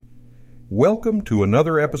Welcome to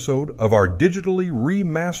another episode of our digitally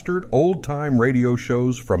remastered old-time radio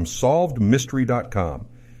shows from SolvedMystery.com.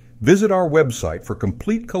 Visit our website for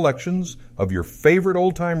complete collections of your favorite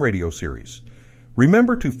old-time radio series.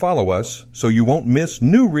 Remember to follow us so you won't miss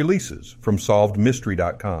new releases from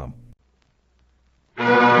SolvedMystery.com.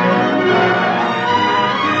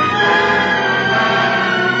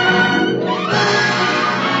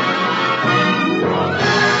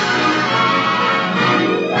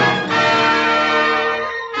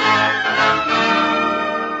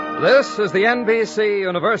 This is the NBC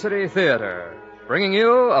University Theater, bringing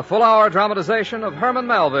you a full-hour dramatization of Herman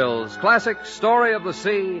Melville's classic story of the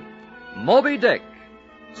sea, Moby Dick,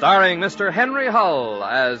 starring Mr. Henry Hull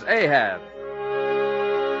as Ahab.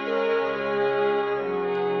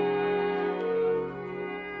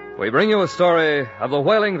 We bring you a story of the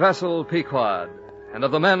whaling vessel Pequod and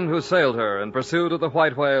of the men who sailed her in pursuit of the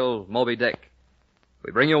white whale Moby Dick.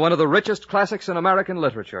 We bring you one of the richest classics in American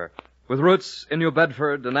literature, with roots in New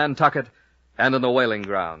Bedford and Nantucket and in the whaling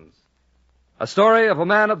grounds. A story of a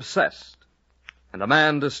man obsessed and a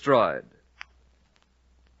man destroyed.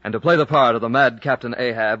 And to play the part of the mad Captain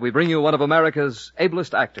Ahab, we bring you one of America's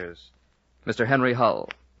ablest actors, Mr. Henry Hull.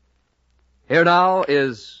 Here now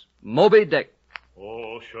is Moby Dick.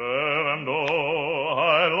 Oh, Shenandoah,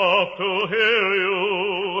 I love to hear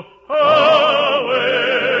you away,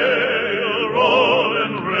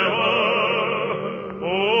 rolling river.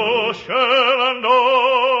 Oh,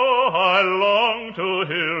 Shenandoah, I long to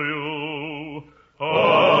hear you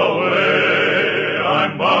away.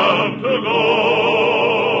 I'm bound to go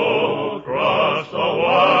across the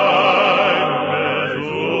wide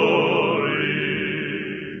Missouri.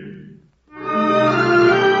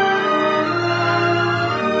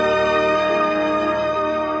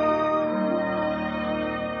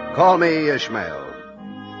 Call me Ishmael.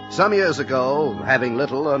 Some years ago, having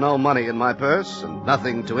little or no money in my purse and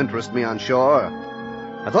nothing to interest me on shore,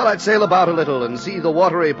 I thought I'd sail about a little and see the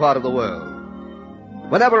watery part of the world.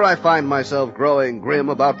 Whenever I find myself growing grim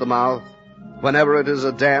about the mouth, whenever it is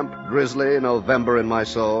a damp, drizzly November in my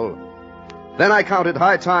soul, then I count it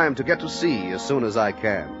high time to get to sea as soon as I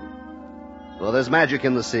can. For there's magic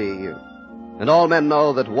in the sea, and all men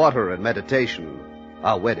know that water and meditation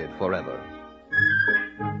are wedded forever.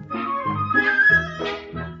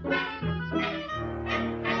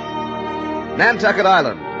 Nantucket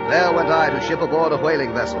Island. There went I to ship aboard a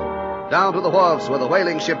whaling vessel, down to the wharves where the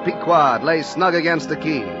whaling ship Pequod lay snug against the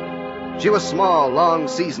quay. She was small,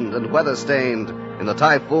 long-seasoned, and weather-stained in the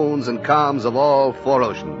typhoons and calms of all four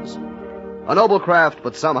oceans. A noble craft,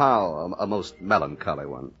 but somehow a most melancholy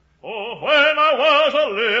one. Oh, when I was a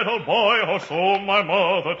little boy, oh, so my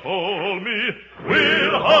mother told me,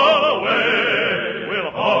 we'll haul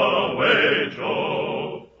away,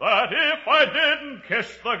 Joe. That if I didn't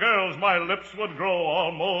kiss the girls, my lips would grow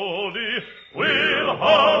all moldy. We'll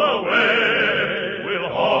haul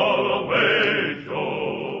away,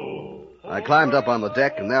 Joe. I climbed up on the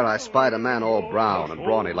deck, and there I spied a man all brown and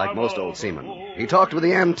brawny like most old seamen. He talked with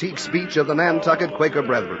the antique speech of the Nantucket Quaker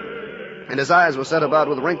brethren, and his eyes were set about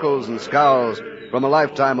with wrinkles and scowls from a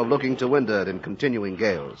lifetime of looking to windward in continuing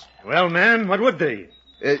gales. Well, man, what would they?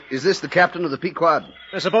 Is this the captain of the Pequod?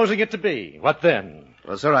 Supposing it to be. What then?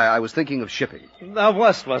 Well, sir, I was thinking of shipping. Thou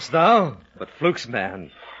wast thou? But flukes, man.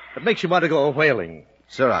 What makes you want to go a-whaling?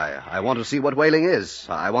 Sir, I want to see what whaling is.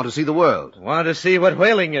 I want to see the world. Want to see what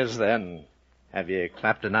whaling is, then? Have you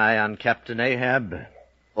clapped an eye on Captain Ahab?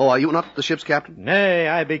 Oh, are you not the ship's captain? Nay,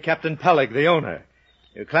 I be Captain Peleg, the owner.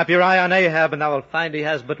 You clap your eye on Ahab, and thou will find he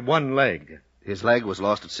has but one leg. His leg was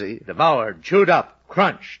lost at sea? Devoured, chewed up,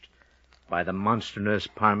 crunched by the monstrous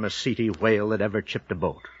Parmaceti whale that ever chipped a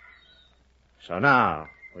boat. So now,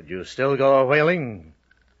 would you still go a-whaling?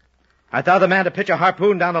 Art thou the man to pitch a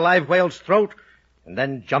harpoon down a live whale's throat and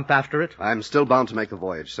then jump after it? I'm still bound to make the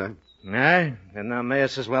voyage, sir. Aye, then thou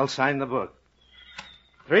mayest as well sign the book.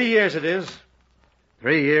 3 years it is.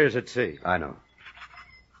 3 years at sea. I know.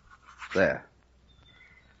 There.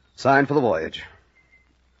 Signed for the voyage.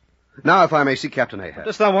 Now, if I may see Captain Ahab. What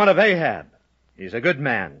dost thou want of Ahab? He's a good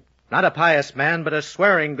man. Not a pious man, but a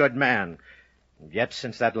swearing good man. And yet,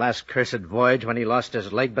 since that last cursed voyage when he lost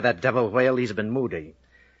his leg by that devil whale, he's been moody.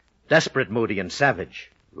 Desperate moody and savage.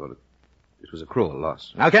 Well, it was a cruel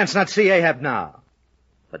loss. Thou canst not see Ahab now.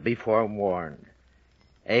 But be forewarned.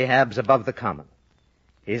 Ahab's above the common.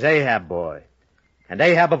 He's Ahab, boy. And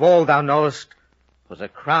Ahab of old, thou knowest, was a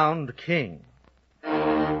crowned king.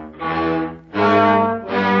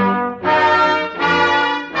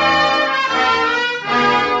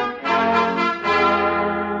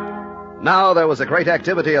 Now there was a great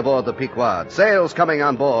activity aboard the Pequod. Sails coming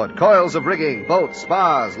on board, coils of rigging, boats,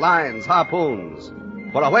 spars, lines, harpoons.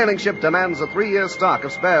 For a whaling ship demands a 3-year stock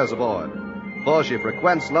of spares aboard, for she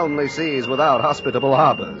frequents lonely seas without hospitable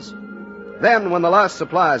harbors. Then, when the last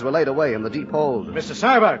supplies were laid away in the deep hold... Mr.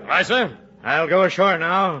 Starbuck. Aye, sir? I'll go ashore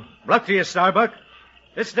now. Luck to you, Starbuck.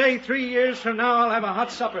 This day, 3 years from now, I'll have a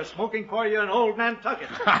hot supper smoking for you in old Nantucket.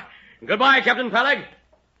 Goodbye, Captain Peleg.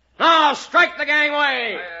 Now, strike the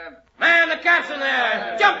gangway. Man the capstan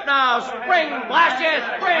there. Jump now. Spring, blast you,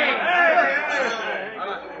 spring.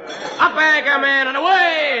 Up anchor, man, and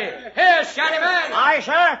away. Here's Shiny Man. Aye,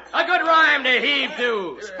 sir. A good rhyme to heave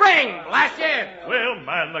to. Spring, blast you. We'll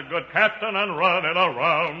man the good captain and run it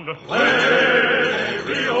around.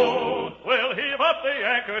 Way-ree-oh. We'll heave up the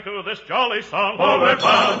anchor to this jolly song, for we're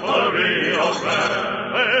bound for the Rio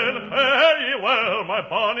Grande. Then fare ye well, my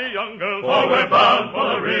bonny young girls, for we're bound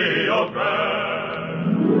for the Rio Grande.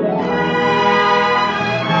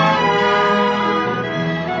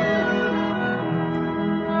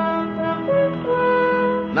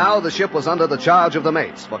 Now the ship was under the charge of the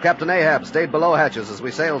mates, for Captain Ahab stayed below hatches as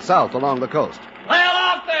we sailed south along the coast. Well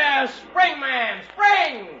off there, spring, man,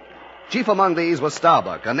 spring. Chief among these was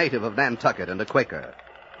Starbuck, a native of Nantucket and a Quaker.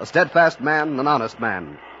 A steadfast man, an honest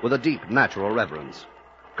man, with a deep natural reverence.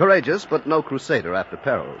 Courageous, but no crusader after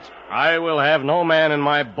perils. I will have no man in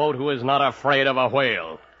my boat who is not afraid of a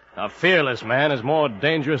whale. A fearless man is more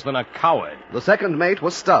dangerous than a coward. The second mate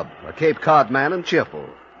was Stubb, a Cape Cod man and cheerful.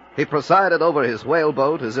 He presided over his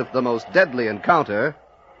whaleboat as if the most deadly encounter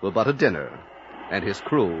were but a dinner, and his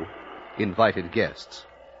crew invited guests.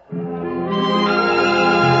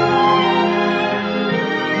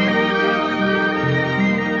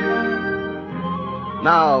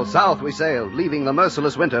 Now, south we sailed, leaving the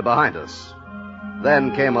merciless winter behind us.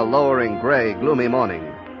 Then came a lowering, gray, gloomy morning.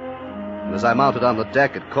 And as I mounted on the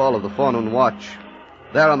deck at call of the forenoon watch,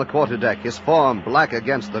 there on the quarterdeck, his form black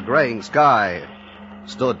against the graying sky,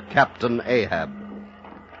 stood Captain Ahab.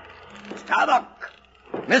 Starbuck!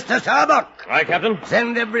 Mr. Starbuck! Aye, Captain?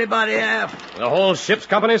 Send everybody aft. The whole ship's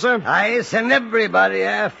company, sir? I send everybody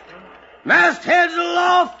aft. Mastheads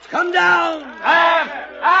aloft, come down! Aft!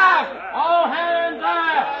 Aft! All hands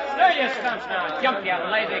aft! There you stumps now. Jump, you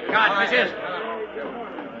lazy codfishes.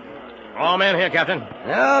 All men here, Captain.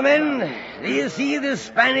 Now, men, do you see this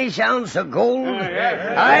Spanish ounce of gold?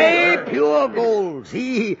 Aye, pure gold.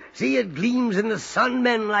 See it gleams in the sun,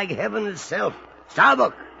 men, like heaven itself.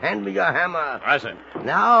 Starbuck, hand me your hammer. Aye, sir.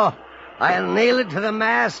 Now, I'll nail it to the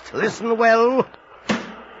mast. Listen well.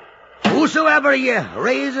 Whosoever ye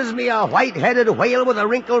raises me a white-headed whale with a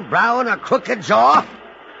wrinkled brow and a crooked jaw,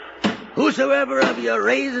 whosoever of you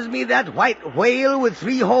raises me that white whale with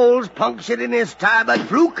 3 holes punctured in his starboard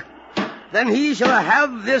fluke, then he shall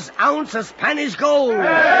have this ounce of Spanish gold.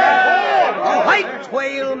 A white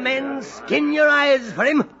whale, men, skin your eyes for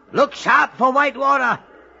him. Look sharp for white water.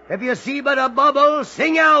 If you see but a bubble,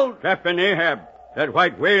 sing out. Captain Ahab, that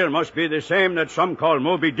white whale must be the same that some call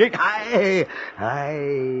Moby Dick. Aye,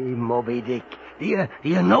 Moby Dick. Do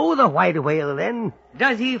you know the white whale, then?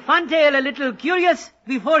 Does he fantail a little curious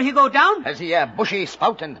before he go down? Has he a bushy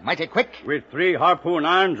spout and mighty quick? With 3 harpoon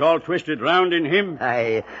irons all twisted round in him.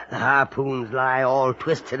 Aye, the harpoons lie all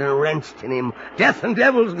twisted and wrenched in him. Death and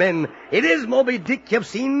devils, men. It is Moby Dick you've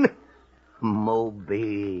seen.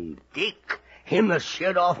 Moby Dick. Him that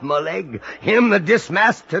sheared off my leg. Him that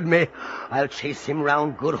dismasted me. I'll chase him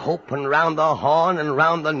round Good Hope and round the Horn and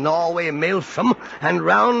round the Norway Maelstrom and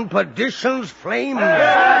round Perdition's Flame.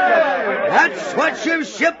 That's what you've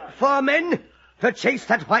shipped for, men. To chase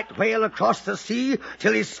that white whale across the sea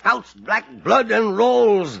till he spouts black blood and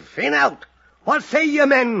rolls fin out. What say you,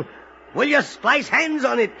 men? Will you splice hands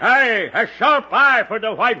on it? Aye, a sharp eye for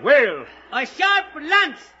the white whale. A sharp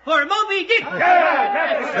lance for Moby Dick.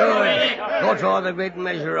 Good. Go draw the great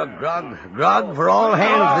measure of grog. Grog for all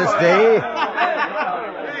hands this day.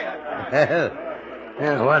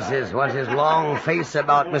 What's his long face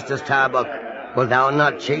about, Mr. Starbuck? Will thou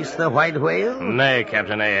not chase the white whale? Nay,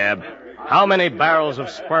 Captain Ahab. How many barrels of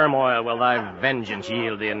sperm oil will thy vengeance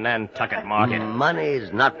yield thee in Nantucket market?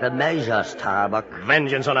 Money's not the measure, Starbuck.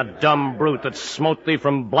 Vengeance on a dumb brute that smote thee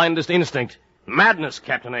from blindest instinct. Madness,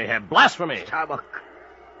 Captain Ahab. Blasphemy. Starbuck,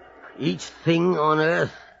 each thing on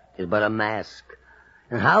earth is but a mask.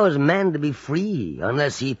 And how is man to be free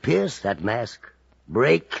unless he pierce that mask?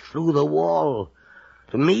 Break through the wall.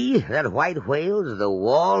 To me, that white whale is the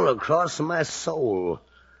wall across my soul.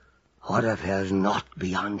 What if there's naught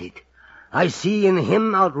beyond it? I see in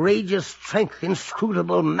him outrageous strength,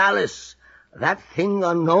 inscrutable malice. That thing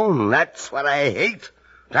unknown, that's what I hate.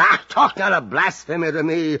 Ah, talk not of blasphemy to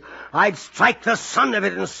me. I'd strike the son if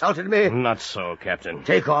it insulted me. Not so, Captain.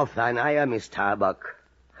 Take off thine ire, Miss Starbuck.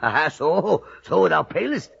 Ah, so thou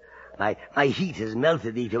palest. My heat has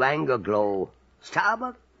melted thee to anger glow.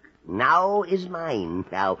 Starbuck, now is mine.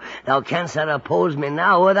 Thou canst not oppose me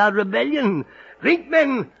now without rebellion. Drink,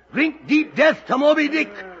 men, drink deep death to Moby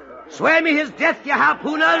Dick. Swear me his death, ye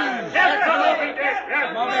harpooners.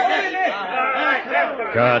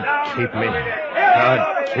 God keep me.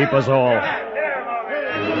 God keep us all.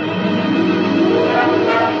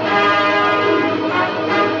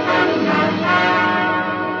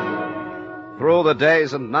 Through the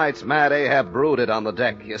days and nights, mad Ahab brooded on the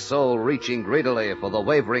deck, his soul reaching greedily for the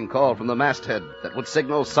wavering call from the masthead that would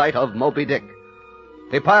signal sight of Moby Dick.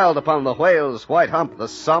 He piled upon the whale's white hump the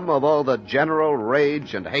sum of all the general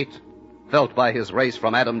rage and hate felt by his race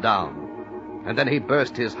from Adam down, and then he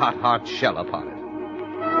burst his hot heart shell upon it.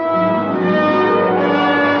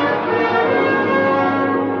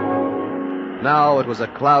 Now it was a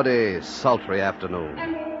cloudy, sultry afternoon.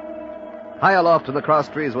 High aloft in the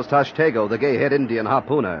crosstrees was Tashtego, the gay-head Indian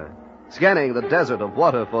harpooner, scanning the desert of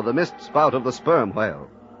water for the mist spout of the sperm whale.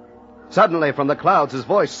 Suddenly, from the clouds, his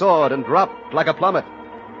voice soared and dropped like a plummet.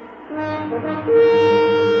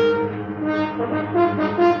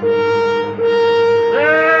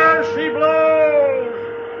 There she blows!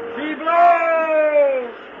 She blows!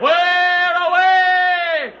 Where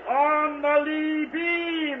away? On the lee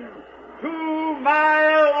beam, 2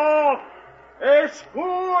 miles off, a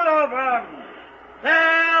school of them.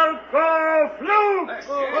 They'll go flukes!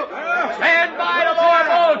 Stand by to lower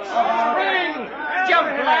boats! Spring! Jump,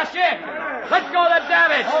 blast you! Let go the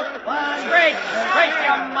davit! Straight,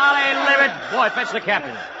 you molly-livered! Boy, fetch the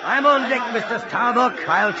captain. I'm on deck, Mr. Starbuck.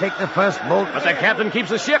 I'll take the first boat. But the captain keeps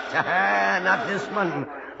the ship. Not this one.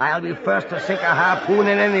 I'll be first to sink a harpoon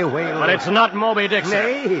in any whale. But it's not Moby Dick, sir.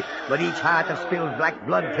 Nay, but each heart that spills black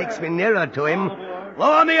blood takes me nearer to him.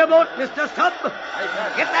 Lower me a boat, Mr. Stubb.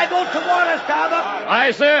 Get that boat to water, Starbuck.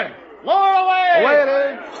 Aye, sir. Lower away! Away it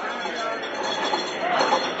is.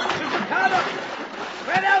 Mr. Starbuck,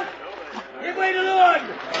 spread out. Give way to leeward.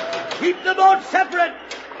 Keep the boat separate.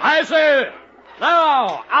 Aye, sir.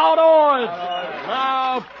 Now, out oars.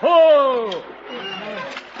 Now, pull.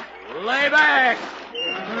 Lay back.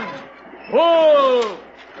 Pull.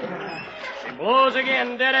 She blows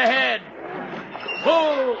again, dead ahead.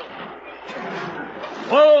 Pull.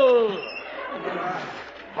 Pull.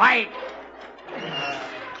 Fight.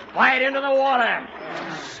 Fight into the water.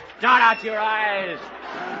 Start out your eyes.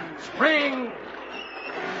 Spring.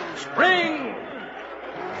 Spring.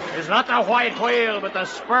 It's not the white whale, but the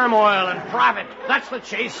sperm oil and profit. That's the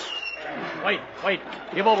chase. Wait.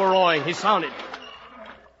 Give over rowing. He's sounded.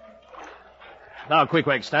 Now,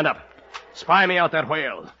 Queequeg, stand up. Spy me out that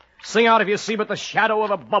whale. Sing out if you see but the shadow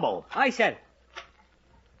of a bubble. Aye, sir.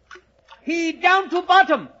 He down to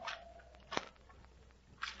bottom.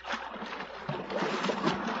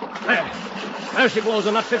 There she blows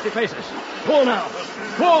and not 50 paces. Pull now.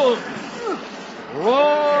 Pull.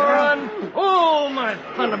 Roar and pull, my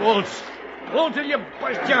thunderbolts. Pull till you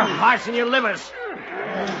burst your hearts and your livers.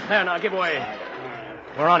 There, now, give way.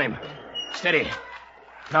 We're on him. Steady.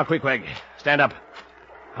 Now, Queequeg, stand up.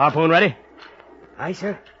 Harpoon ready? Aye,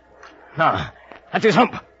 sir. Now, that's his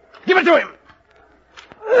hump. Give it to him.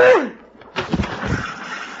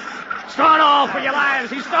 Start all for your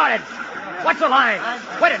lives. He started. What's the line?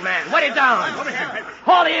 Wet it, man. Wet it down.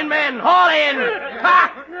 Haul in, men. Haul in.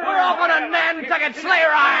 Ha! We're off on a Nantucket sleigh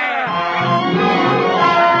ride.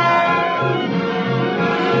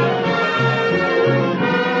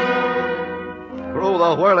 Through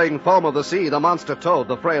the whirling foam of the sea, the monster towed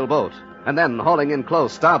the frail boat. And then, hauling in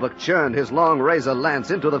close, Starbuck churned his long razor lance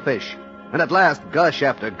into the fish. And at last, gush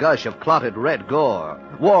after gush of clotted red gore,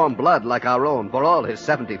 warm blood like our own for all his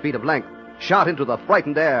 70 feet of length, shot into the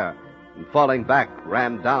frightened air, and falling back,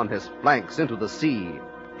 ran down his flanks into the sea.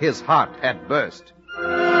 His heart had burst.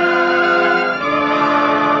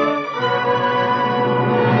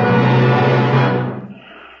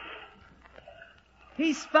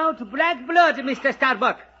 He spout black blood, Mr.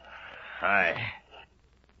 Starbuck. Aye.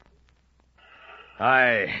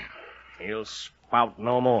 He'll spout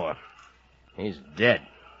no more. He's dead.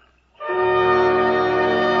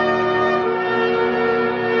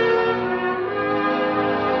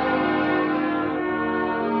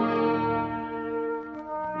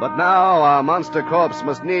 But now our monster corpse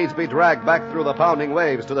must needs be dragged back through the pounding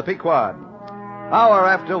waves to the Pequod. Hour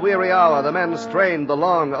after weary hour, the men strained the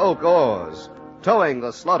long oak oars, towing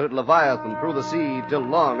the slaughtered Leviathan through the sea till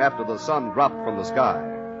long after the sun dropped from the sky.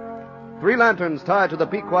 3 lanterns tied to the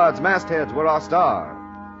Pequod's mastheads were our star,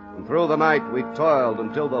 And through the night we toiled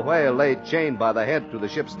until the whale lay chained by the head to the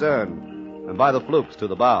ship's stern and by the flukes to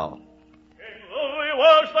the bow. Louis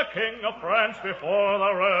was the king of France before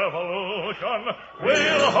the Revolution.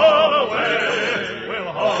 We'll haul away,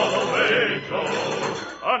 Joe,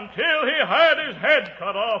 until he had his head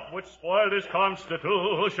cut off, which spoiled his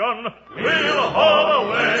constitution. We'll haul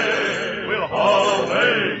away,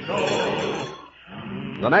 Joe.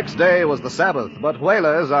 The next day was the Sabbath, but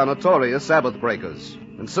whalers are notorious Sabbath breakers,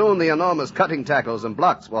 and soon the enormous cutting tackles and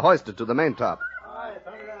blocks were hoisted to the maintop.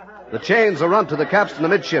 The chains are run to the capstan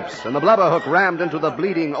amidships, and the blubber hook rammed into the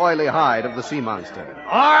bleeding, oily hide of the sea monster.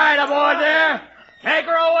 All right, aboard there. Take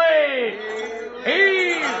her away.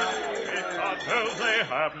 Heave! Because they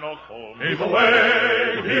have no comb. Heave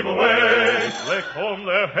away, heave away. They comb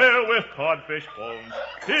their hair with codfish bones.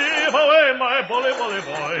 Heave away, my bully, bully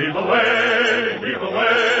boy. Heave away, heave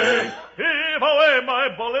away. Heave away, my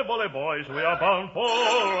bully, bully boys. We are bound for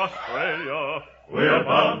Australia. We are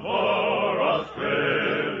bound for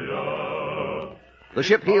Australia. The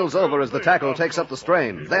ship heels over as the tackle takes up the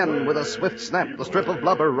strain. Then, with a swift snap, the strip of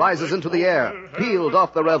blubber rises into the air, peeled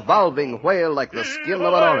off the revolving whale like the skin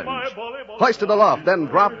of an orange. Hoisted aloft, then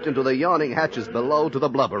dropped into the yawning hatches below to the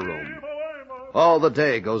blubber room. All the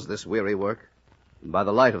day goes this weary work, and by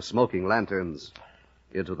the light of smoking lanterns,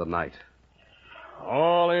 into the night.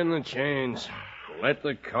 All in the chains. Let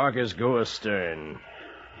the carcass go astern.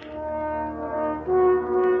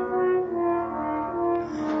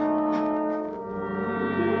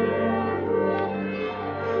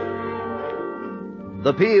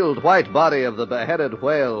 The peeled white body of the beheaded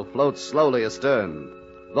whale floats slowly astern,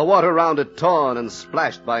 the water round it torn and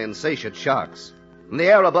splashed by insatiate sharks, and the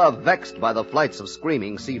air above vexed by the flights of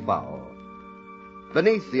screaming seafowl.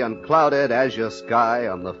 Beneath the unclouded azure sky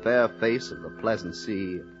on the fair face of the pleasant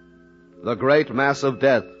sea, the great mass of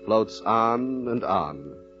death floats on and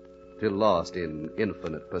on, till lost in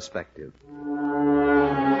infinite perspective.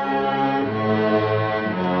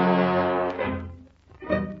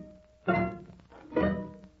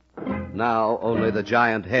 Now only the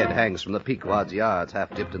giant head hangs from the Pequod's yards,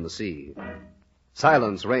 half dipped in the sea.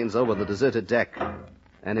 Silence reigns over the deserted deck.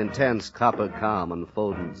 An intense copper calm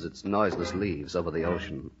unfolds its noiseless leaves over the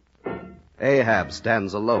ocean. Ahab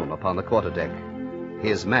stands alone upon the quarterdeck,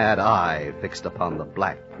 his mad eye fixed upon the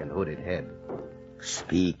black and hooded head.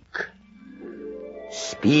 Speak.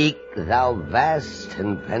 Speak, thou vast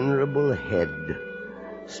and venerable head.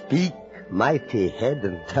 Speak, mighty head,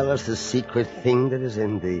 and tell us the secret thing that is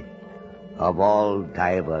in thee. Of all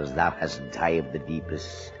divers thou hast dived the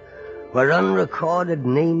deepest, where unrecorded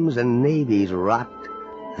names and navies rot.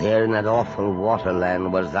 There in that awful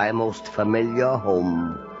waterland was thy most familiar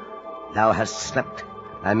home. Thou hast slept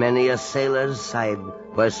at many a sailor's side,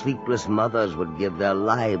 where sleepless mothers would give their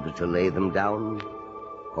lives to lay them down.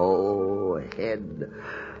 Oh, head,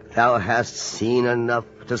 thou hast seen enough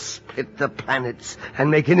to split the planets and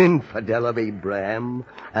make an infidel of Abraham,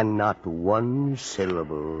 and not one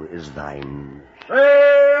syllable is thine.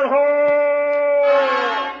 Sail ho!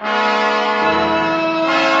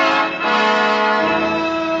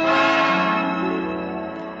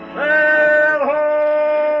 Sail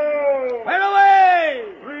ho! Right away!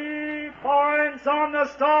 3 points on the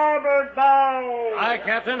starboard bow. Aye,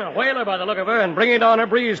 Captain. A whaler by the look of her, and bring it on her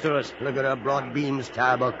breeze to us. Look at her broad beams,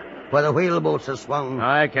 Starbuck, where the whale boats are swung.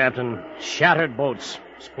 Aye, Captain. Shattered boats.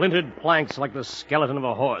 Splintered planks like the skeleton of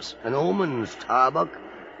a horse. An omen, Starbuck.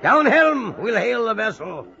 Down helm, we'll hail the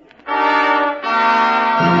vessel.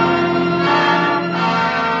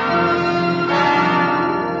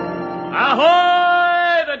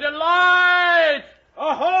 Ahoy, the Delight!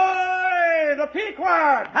 Ahoy, the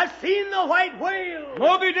Pequod! Has seen the white whale.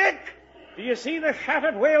 Moby Dick! Do you see the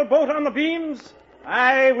shattered whale boat on the beams?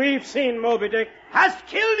 Aye, we've seen Moby Dick. Has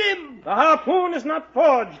killed him. The harpoon is not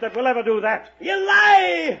forged that will ever do that. You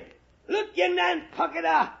lie! Look, you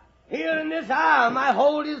Nantucketer. Here in this arm I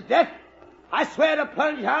hold his death. I swear to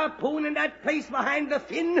plunge harpoon in that place behind the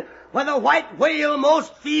fin where the white whale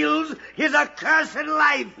most feels his accursed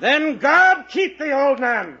life. Then God keep the old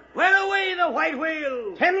man. Where away the white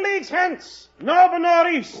whale? 10 leagues hence, north and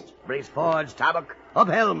northeast. Brace forward, Starbuck. Up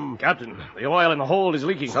helm. Captain, the oil in the hold is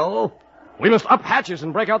leaking. So? We must up hatches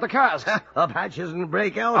and break out the cask. Up hatches and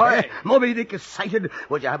break out. Aye. Moby Dick is sighted.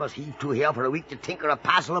 Would you have us heave to here for a week to tinker a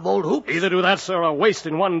parcel of old hoops? Either do that, sir, or waste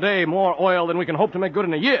in one day more oil than we can hope to make good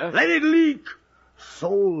in a year. Let it leak.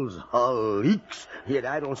 Soul's hull leaks. Yet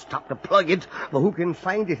I don't stop to plug it, but who can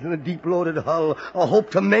find it in a deep-loaded hull, or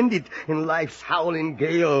hope to mend it in life's howling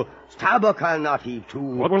gale? Starbuck I'll not heave to.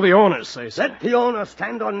 What will the owners say, sir? Let the owners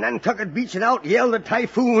stand on Nantucket Beach and out yell the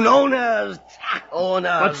typhoon. Owners!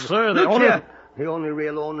 Owners! But, sir, the Look owner... here. The only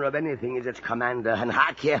real owner of anything is its commander. And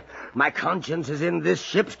hark ye, my conscience is in this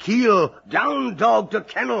ship's keel. Down, dog, to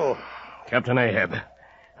kennel. Captain Ahab,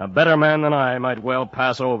 a better man than I might well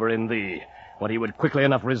pass over in thee what he would quickly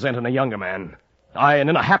enough resent in a younger man. Aye, and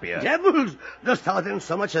in a happier. Devils! Dost thou then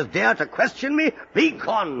so much as dare to question me? Be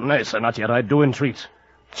gone! Nay, sir, not yet. I do entreat.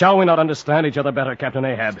 Shall we not understand each other better, Captain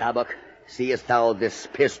Ahab? Starbuck, seest thou this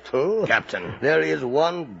pistol? Captain. There is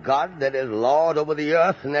one God that is Lord over the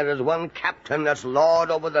earth, and there is one captain that's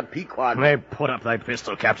Lord over the Pequod. Nay, put up thy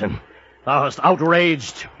pistol, Captain. Thou hast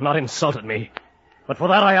outraged, not insulted me. But for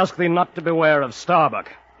that I ask thee not to beware of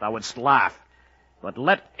Starbuck. Thou wouldst laugh. But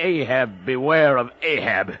let Ahab beware of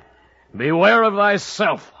Ahab. Beware of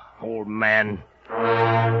thyself, old man.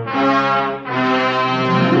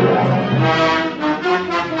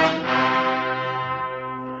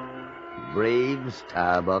 Brave,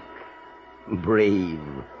 Starbuck. Brave.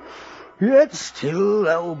 Yet still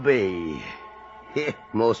obey.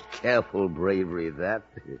 Most careful bravery, that.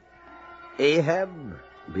 Ahab?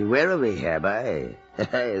 Beware of Ahab, aye.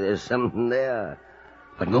 There's something there.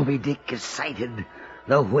 But Moby Dick is sighted.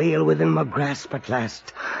 The whale within my grasp at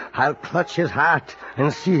last. I'll clutch his heart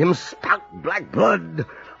and see him spout black blood.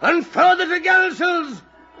 Unfurl the topgallant,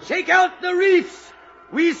 shake out the reefs.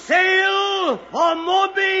 We sail for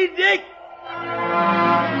Moby Dick.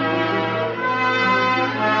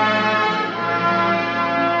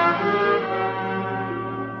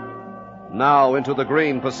 Now into the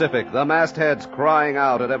green Pacific, the mastheads crying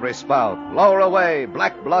out at every spout. Lower away,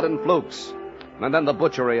 black blood and flukes. And then the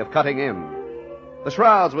butchery of cutting in. The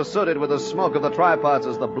shrouds were sooted with the smoke of the tripods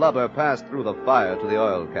as the blubber passed through the fire to the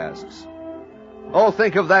oil casks. Oh,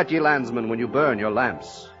 think of that, ye landsmen, when you burn your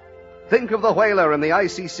lamps. Think of the whaler in the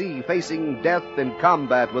icy sea facing death in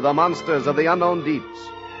combat with the monsters of the unknown deeps.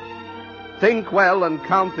 Think well and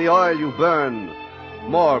count the oil you burn,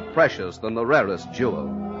 more precious than the rarest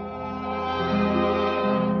jewel.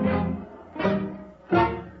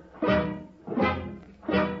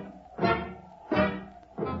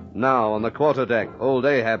 Now, on the quarterdeck, old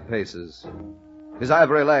Ahab paces, his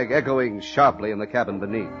ivory leg echoing sharply in the cabin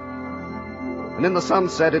beneath. And in the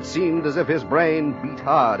sunset, it seemed as if his brain beat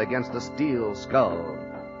hard against a steel skull.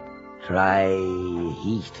 Try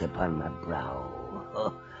heat upon my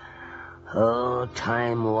brow. Oh,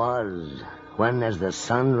 time was when, as the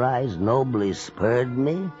sunrise nobly spurred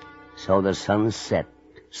me, so the sunset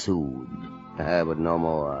soothed. But no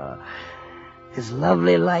more. His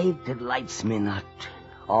lovely light, it lights me not.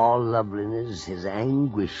 All loveliness is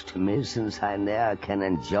anguish to me, since I ne'er can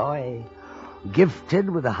enjoy. Gifted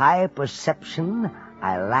with a high perception,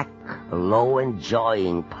 I lack low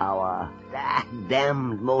enjoying power.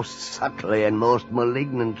 Damned most subtly and most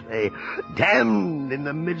malignantly, damned in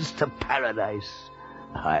the midst of paradise.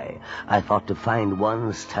 I thought to find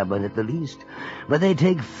one stubborn at the least, but they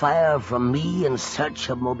take fire from me in search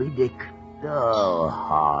of Moby Dick. Oh,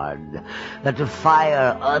 hard, that to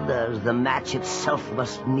fire others the match itself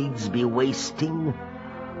must needs be wasting.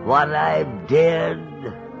 What I've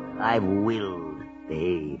dared, I've willed.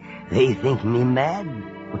 They think me mad,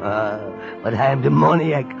 but I am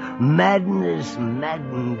demoniac, madness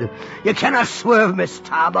maddened. You cannot swerve me,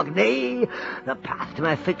 Starbuck, nay. The path to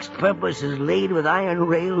my fixed purpose is laid with iron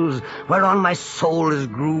rails, whereon my soul is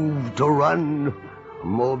grooved to run.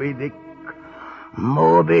 Moby Dick,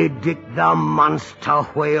 Moby Dick, the monster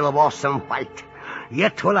whale of awesome white.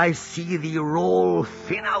 Yet will I see thee roll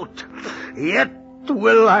thin out. Yet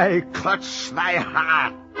will I clutch thy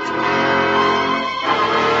heart.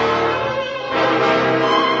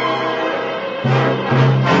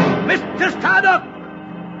 Mr. Starbuck,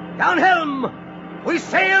 down helm. We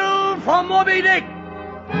sail for Moby Dick.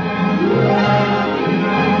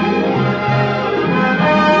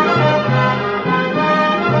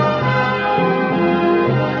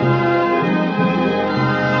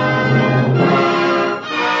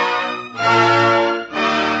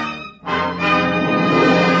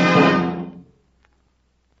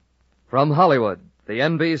 From Hollywood, the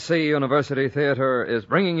NBC University Theater is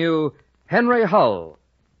bringing you Henry Hull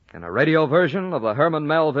in a radio version of the Herman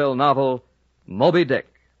Melville novel, Moby Dick.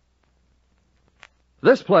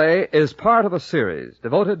 This play is part of a series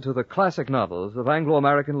devoted to the classic novels of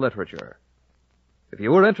Anglo-American literature. If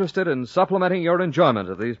you are interested in supplementing your enjoyment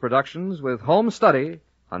of these productions with home study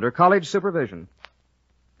under college supervision,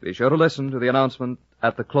 be sure to listen to the announcement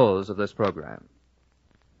at the close of this program.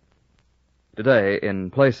 Today,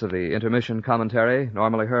 in place of the intermission commentary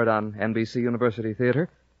normally heard on NBC University Theater,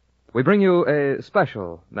 we bring you a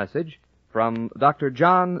special message from Dr.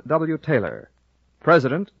 John W. Taylor,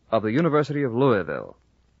 President of the University of Louisville.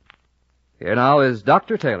 Here now is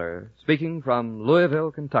Dr. Taylor speaking from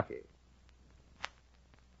Louisville, Kentucky.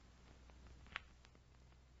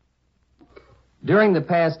 During the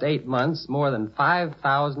past 8 months, more than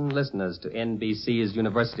 5,000 listeners to NBC's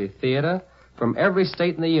University Theater from every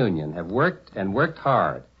state in the Union have worked and worked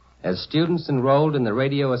hard as students enrolled in the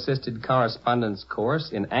radio-assisted correspondence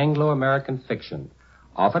course in Anglo-American fiction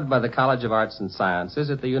offered by the College of Arts and Sciences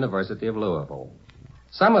at the University of Louisville.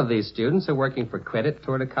 Some of these students are working for credit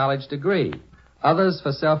toward a college degree, others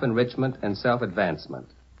for self-enrichment and self-advancement.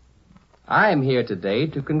 I am here today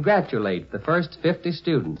to congratulate the first 50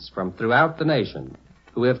 students from throughout the nation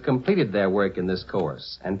who have completed their work in this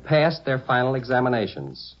course and passed their final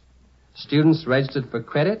examinations. Students registered for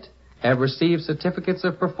credit have received certificates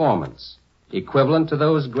of performance, equivalent to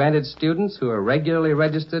those granted students who are regularly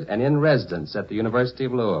registered and in residence at the University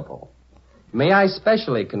of Louisville. May I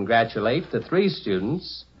specially congratulate the 3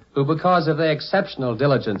 students who, because of their exceptional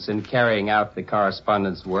diligence in carrying out the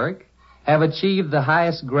correspondence work, have achieved the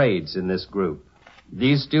highest grades in this group.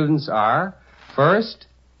 These students are, first,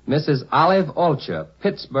 Mrs. Olive Olcher,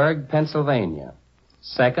 Pittsburgh, Pennsylvania.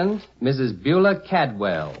 Second, Mrs. Beulah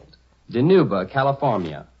Cadwell, Dinuba,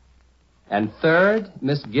 California. And third,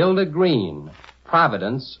 Miss Gilda Green,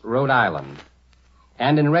 Providence, Rhode Island.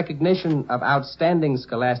 And in recognition of outstanding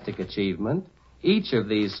scholastic achievement, each of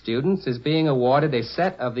these students is being awarded a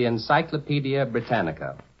set of the Encyclopedia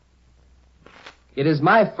Britannica. It is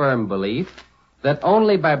my firm belief that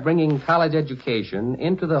only by bringing college education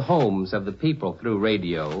into the homes of the people through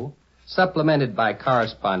radio, supplemented by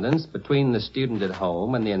correspondence between the student at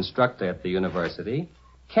home and the instructor at the university,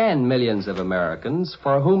 can millions of Americans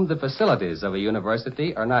for whom the facilities of a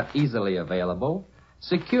university are not easily available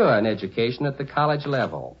secure an education at the college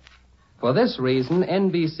level. For this reason,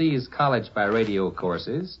 NBC's College by Radio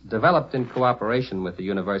courses, developed in cooperation with the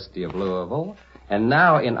University of Louisville, and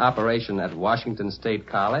now in operation at Washington State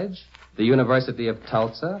College, the University of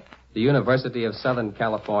Tulsa, the University of Southern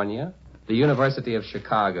California, the University of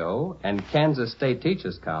Chicago, and Kansas State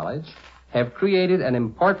Teachers College, have created an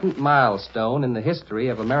important milestone in the history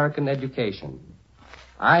of American education.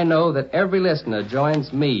 I know that every listener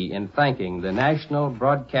joins me in thanking the National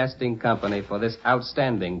Broadcasting Company for this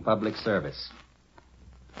outstanding public service.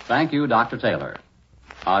 Thank you, Dr. Taylor.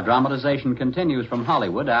 Our dramatization continues from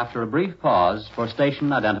Hollywood after a brief pause for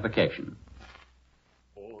station identification.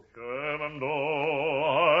 Oh, Shenandoah,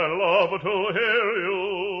 I love to hear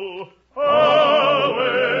you.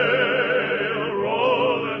 Away,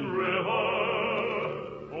 rolling river.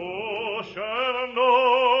 Oh,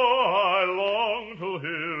 Shenandoah, I long to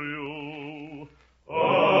hear you.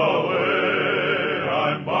 Away,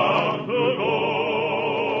 I'm bound to go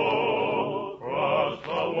across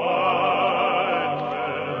the wide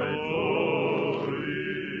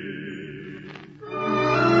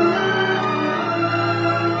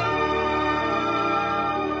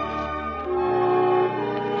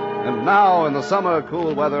And now, in the summer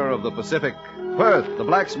cool weather of the Pacific, Perth, the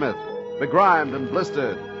blacksmith, begrimed and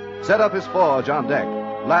blistered, set up his forge on deck,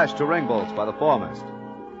 lashed to ring bolts by the foremast.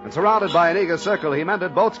 And surrounded by an eager circle, he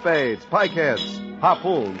mended boat spades, pike heads,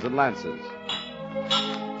 harpoons, and lances.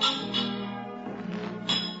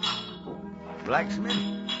 Blacksmith?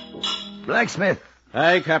 Blacksmith!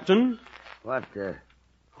 Aye, Captain. What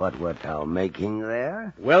wert thou making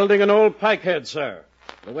there? Welding an old pike head, sir.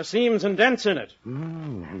 There were seams and dents in it.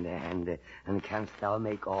 And canst thou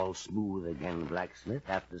make all smooth again, blacksmith,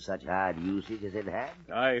 after such hard usage as it had?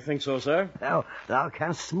 I think so, sir. Thou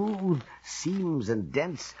canst smooth seams and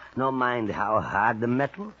dents, no mind how hard the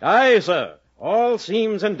metal? Aye, sir. All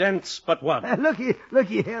seams and dents but one.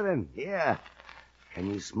 Looky here, then. Here.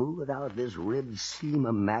 Can you smooth out this ribbed seam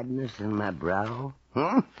of madness in my brow?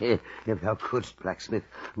 If thou couldst, blacksmith,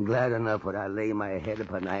 glad enough would I lay my head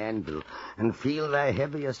upon thy anvil and feel thy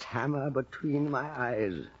heaviest hammer between my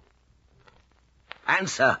eyes.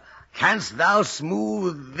 Answer, canst thou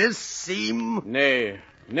smooth this seam? Nay,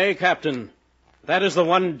 Captain. That is the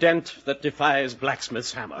one dent that defies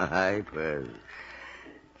blacksmith's hammer. Aye, Perth.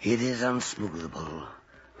 It is unsmoothable.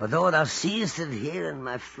 For though thou seest it here in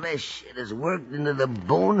my flesh, it is worked into the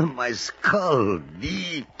bone of my skull,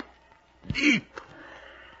 deep.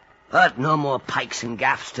 But no more pikes and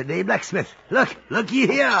gaffs today, blacksmith. Look ye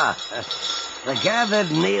here. The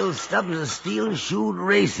gathered nail stubs of steel-shoed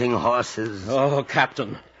racing horses. Oh,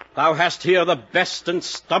 Captain, thou hast here the best and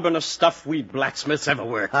stubbornest stuff we blacksmiths ever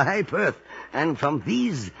worked. Aye, Perth. And from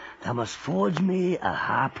these thou must forge me a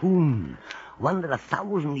harpoon. One that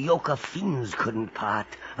 1,000 yoke of fiends couldn't part.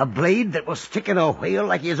 A blade that will stick in a whale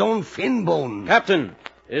like his own fin bone. Captain,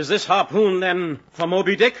 is this harpoon, then, for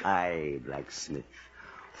Moby Dick? Aye, blacksmith.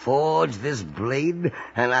 Forge this blade,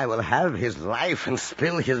 and I will have his life and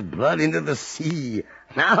spill his blood into the sea.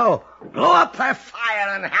 Now, blow up thy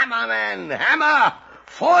fire and hammer, man, hammer!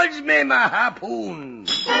 Forge me my harpoon.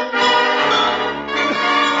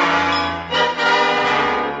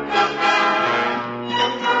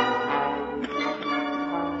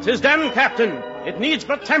 'Tis done, Captain. It needs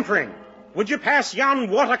but tempering. Would you pass yon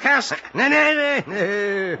water cask? No.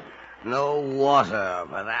 No water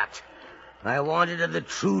for that. I wanted of the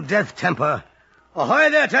true death temper. Ahoy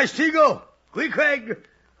there, Testigo! Queequeg!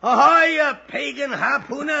 Ahoy, you pagan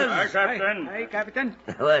harpooners! Aye, Captain. Aye, Captain.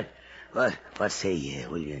 What say ye?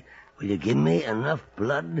 Will you give me enough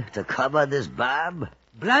blood to cover this barb?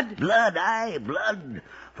 Blood? Blood, aye, blood.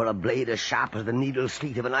 For a blade as sharp as the needle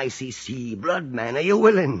sleet of an icy sea. Blood, man, are you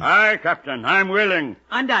willing? Aye, Captain, I'm willing.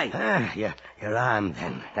 And I. Your arm,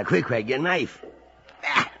 then. Now, Queequeg, your knife.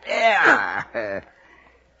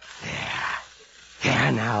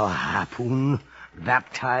 There now, harpoon.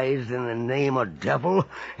 Baptized in the name of devil,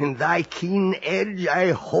 in thy keen edge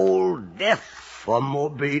I hold death for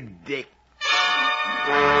Moby Dick.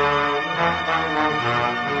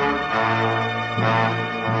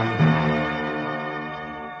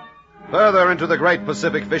 Further into the great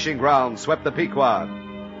Pacific fishing grounds swept the Pequod,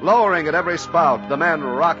 lowering at every spout, the men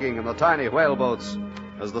rocking in the tiny whaleboats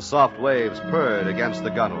as the soft waves purred against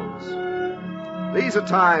the gunwales. These are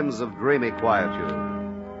times of dreamy quietude,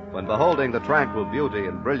 when beholding the tranquil beauty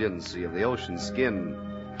and brilliancy of the ocean's skin,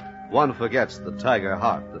 one forgets the tiger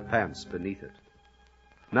heart that pants beneath it.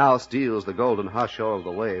 Now steals the golden hush o'er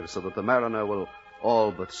the waves, so that the mariner will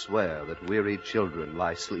all but swear that wearied children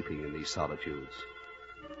lie sleeping in these solitudes.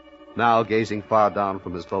 Now, gazing far down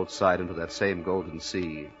from his boat's side into that same golden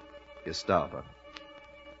sea, is Starbuck.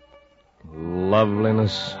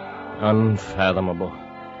 Loveliness unfathomable,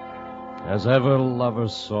 as ever lover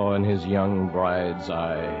saw in his young bride's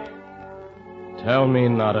eye. Tell me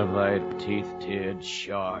not of thy teeth-tiered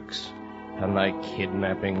sharks and thy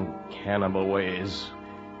kidnapping cannibal ways.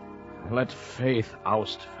 Let faith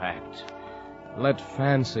oust fact. Let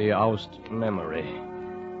fancy oust memory.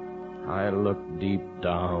 I look deep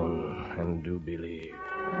down and do believe.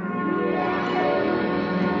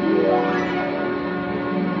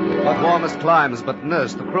 What warmest climes but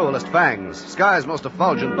nurse the cruelest fangs, skies most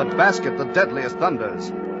effulgent but basket the deadliest thunders,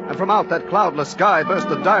 and from out that cloudless sky burst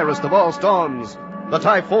the direst of all storms, the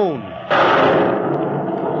typhoon.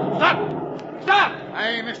 Stop! Stop!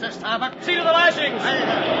 Aye, Mr. Starbuck. See to the lashings!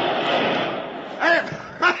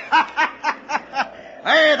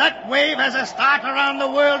 Hey, that wave has a start around the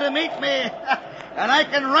world to meet me, and I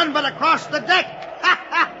can run but across the deck.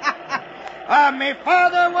 Me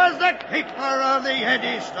father was the keeper of the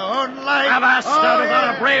Eddystone Light. Avast, thou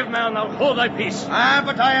art a brave man, thou hold thy peace.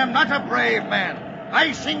 But I am not a brave man.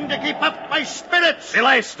 I sing to keep up my spirits.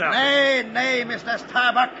 Belay, Starbuck. Nay, Mr.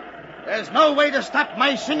 Starbuck. There's no way to stop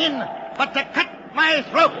my singing but to cut my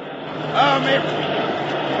throat.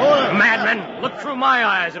 Madman, look through my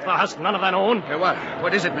eyes if thou hast none of thine own.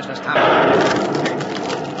 What is it, Mr. Starbuck?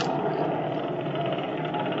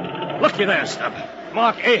 Look you there, Starbuck.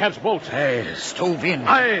 Mark Ahab's boat. Hey, stove in.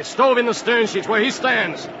 Aye, stove in the stern sheets where he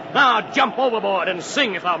stands. Now jump overboard and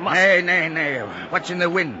sing if thou must. Nay. What's in the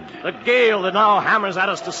wind? The gale that now hammers at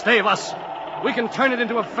us to stave us. We can turn it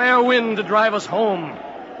into a fair wind to drive us home.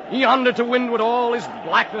 Yonder to windward all is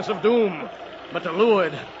blackness of doom. But to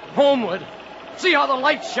leeward, homeward, see how the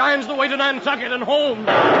light shines the way to Nantucket and home.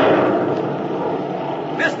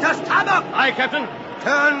 Mr. Starbuck! Aye, Captain.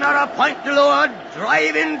 Turn not a point to leeward.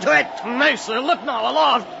 Drive into it. Nay, sir, look now,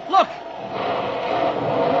 aloft. Look.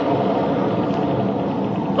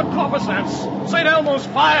 The corpusants. St. Elmo's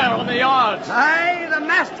fire on the yards. Aye, the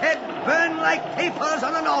masthead burn like tapers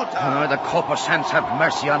on an altar. The corpusants have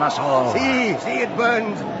mercy on us all. See, it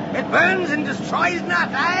burns. It burns and destroys not.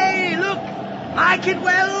 Aye, look. Mark it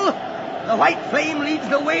well. The white flame leads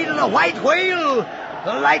the way to the white whale.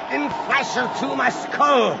 The lightning flashes through my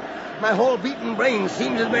skull. My whole beaten brain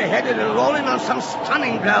seems to be headed and rolling on some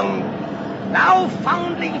stunning ground. Thou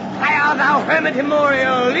foundling fire, thou hermit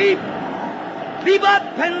immemorial, leap! Leap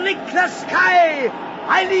up and lick the sky!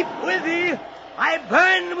 I leap with thee, I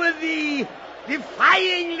burn with thee,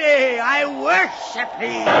 defyingly, I worship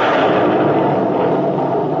thee!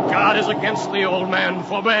 God is against thee, old man,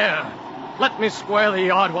 forbear. Let me square the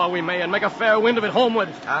yard while we may, and make a fair wind of it homeward.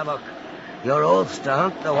 Starbuck, your oaths to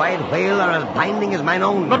hunt the white whale are as binding as mine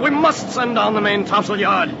own. But we must send down the main topsail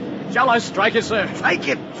yard. Shall I strike it, sir? Strike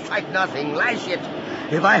it. Strike nothing. Lash it.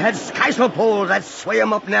 If I had skysail poles, I'd sway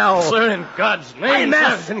 'em up now. Sir, in God's name, my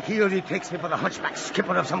masts and keels he takes me for the hunchback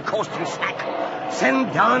skipper of some coasting snack.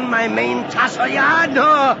 Send down my main topsail yard?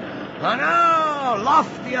 No.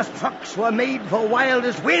 Loftiest trucks were made for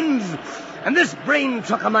wildest winds. and this brain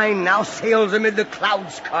truck of mine now sails amid the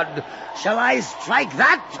cloud scud. Shall I strike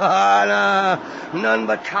that? Oh, no. None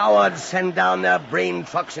but cowards send down their brain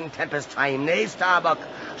trucks in tempest time. Nay, Starbuck,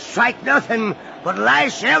 strike nothing, but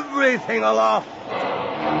lash everything aloft.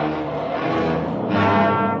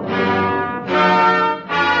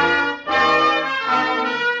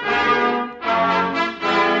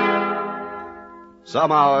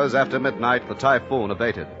 Some hours after midnight, the typhoon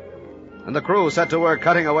abated, and the crew set to work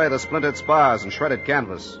cutting away the splintered spars and shredded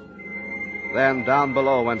canvas. Then down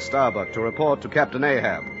below went Starbuck to report to Captain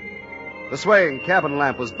Ahab. The swaying cabin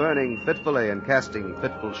lamp was burning fitfully and casting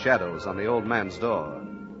fitful shadows on the old man's door.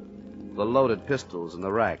 The loaded pistols in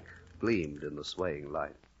the rack gleamed in the swaying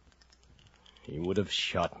light. He would have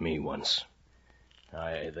shot me once.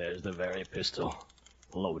 Aye, there's the very pistol.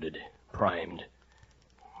 Loaded, primed.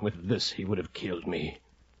 With this, he would have killed me.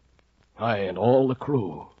 I and all the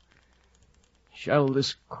crew. Shall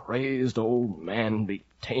this crazed old man be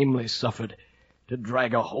tamely suffered to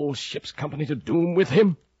drag a whole ship's company to doom with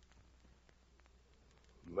him?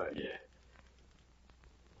 Murder.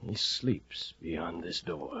 He sleeps beyond this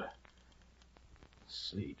door.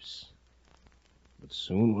 Sleeps. But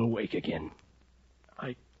soon will wake again.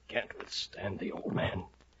 I can't withstand the old man.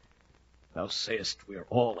 Thou sayest we're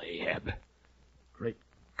all Ahab. Great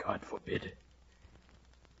God forbid.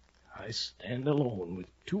 I stand alone with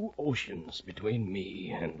 2 oceans between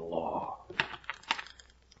me and law.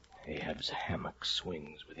 Ahab's hammock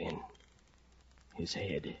swings within. His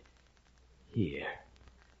head here.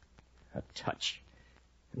 A touch,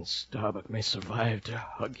 and Starbuck may survive to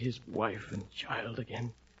hug his wife and child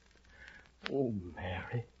again. Oh,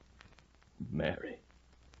 Mary, Mary,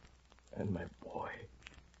 and my boy.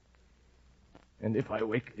 And if I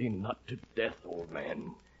wake thee not to death, old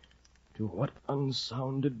man, to what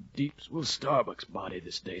unsounded deeps will Starbuck's body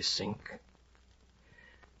this day sink?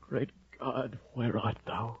 Great God, where art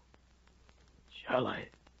thou? Shall I?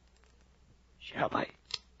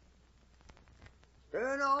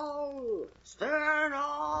 Stern all! Stern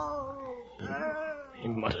all! He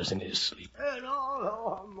mutters in his sleep. Stern all!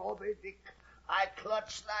 Oh, Moby Dick, I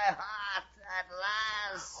clutch thy heart at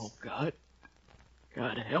last. Oh, God.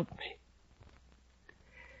 God, help me.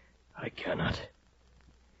 I cannot.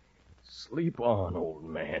 Sleep on, old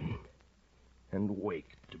man, and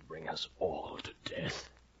wake to bring us all to death.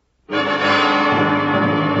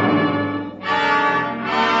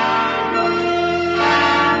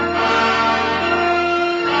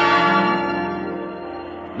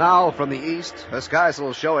 Now, from the east, her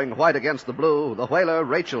skysail showing white against the blue, the whaler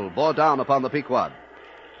Rachel bore down upon the Pequod.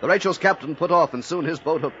 The Rachel's captain put off, and soon his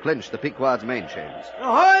boat hook clinched the Pequod's main chains.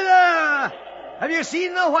 Ahoy there! Have you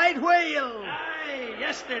seen the white whale? Aye,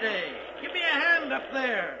 yesterday. Give me a hand up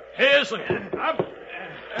there. Here's up.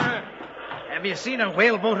 Have you seen a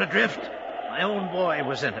whaleboat adrift? My own boy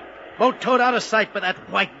was in it. Boat towed out of sight by that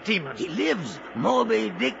white demon. He lives. Moby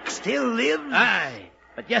Dick still lives. Aye,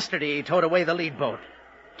 but yesterday he towed away the lead boat.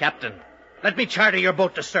 Captain, let me charter your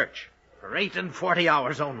boat to search. For 8 and 40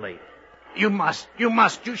 hours only. You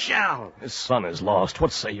shall. His son is lost.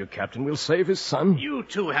 What say you, Captain? We'll save his son? You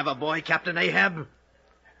too have a boy, Captain Ahab.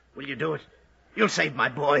 Will you do it? You'll save my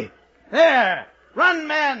boy. There! Run,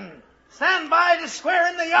 men! Stand by to square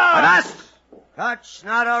in the yard! Us! Touch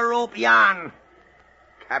not a rope, Jan.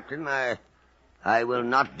 Captain, I will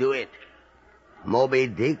not do it. Moby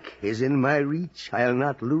Dick is in my reach. I'll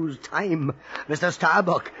not lose time. Mr.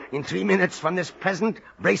 Starbuck, in 3 minutes from this present,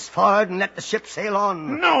 brace forward and let the ship sail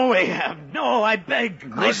on. No, Ahab, no, I beg.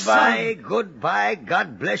 Goodbye.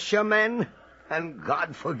 God bless you, men. And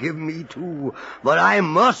God forgive me, too. But I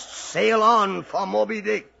must sail on for Moby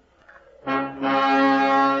Dick.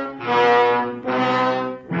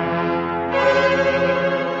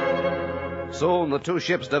 Soon the 2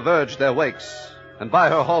 ships diverged their wakes, and by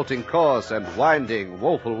her halting course and winding,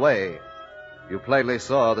 woeful way, you plainly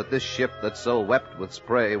saw that this ship that so wept with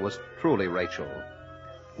spray was truly Rachel,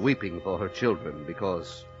 weeping for her children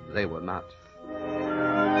because they were not.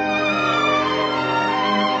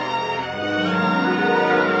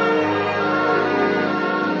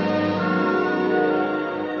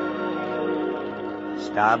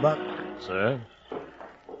 Starbuck? Sir?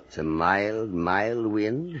 It's a mild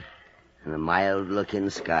wind and a mild-looking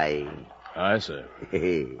sky. Aye, sir.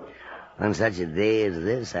 On such a day as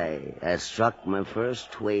this, I struck my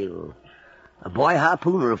first whale. A boy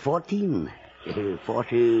harpooner of 14.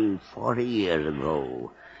 40 years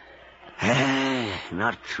ago.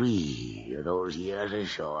 Not 3 of those years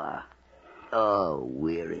ashore. Oh,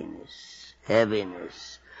 weariness,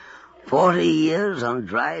 heaviness. 40 years on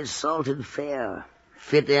dry, salted fare.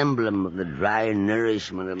 Fit emblem of the dry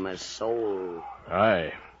nourishment of my soul.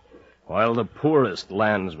 Aye. while the poorest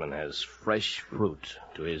landsman has fresh fruit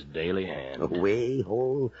to his daily hand. Away,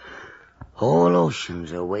 whole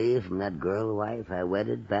oceans away from that girl-wife I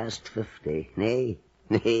wedded past 50. Nay,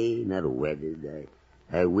 not wedded.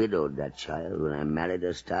 I widowed that child when I married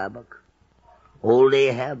her, Starbuck. Old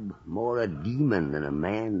Ahab, more a demon than a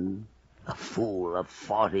man. A fool, a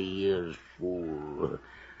 40 years fool.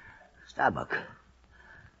 Starbuck,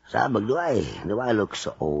 do I look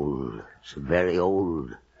so old, so very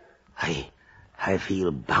old? I feel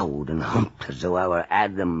bowed and humped as though I were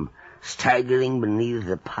Adam, staggering beneath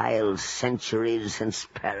the piled centuries since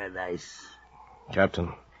paradise.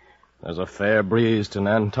 Captain, there's a fair breeze to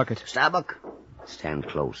Nantucket. Starbuck, stand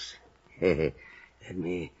close. Let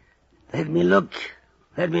me look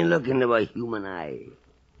into a human eye.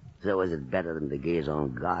 So is it better than to gaze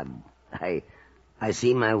on God? I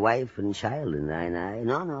see my wife and child in thine eye.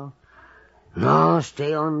 No,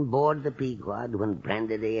 stay on board the Pequod when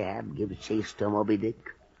branded Ahab gives chase to Moby Dick.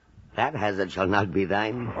 That hazard shall not be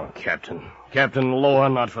thine. Oh, Captain, lower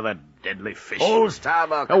not for that deadly fish. Hold,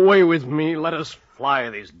 Starbuck. Away with me. Let us fly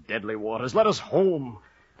these deadly waters. Let us home.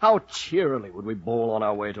 How cheerily would we bowl on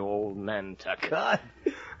our way to old Nantucket.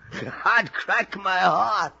 God crack my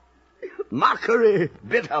heart. Mockery,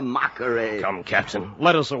 bitter mockery. Come, Captain,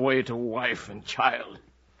 let us away to wife and child.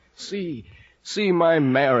 See my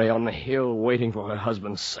Mary on the hill waiting for her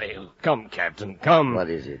husband's sail. Come, Captain, come. What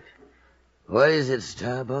is it,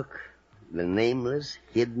 Starbuck? The nameless,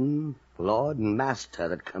 hidden Lord and Master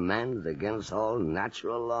that commands against all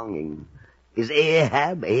natural longing. Is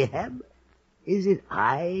Ahab? Is it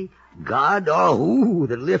I, God, or who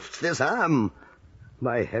that lifts this arm?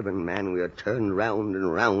 By heaven, man, we are turned round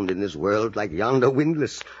and round in this world like yonder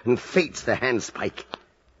windlass, and fate's the handspike.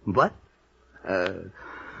 But,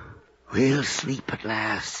 we'll sleep at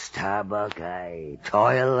last, Starbuck. Aye,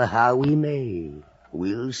 toil how we may,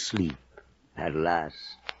 we'll sleep at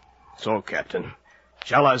last. So, Captain,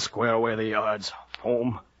 shall I square away the yards?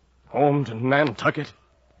 Home to Nantucket?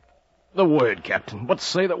 The word, Captain, but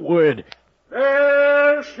say the word.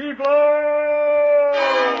 There she blows!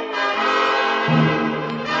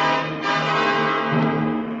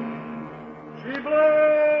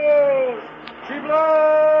 She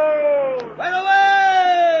blows! Right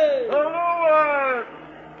away! To leeward!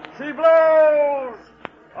 She blows!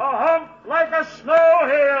 A hump like a snow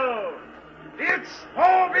hill! It's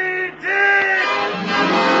Moby Dick!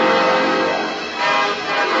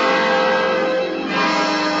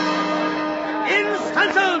 In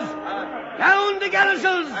stunsails! Down the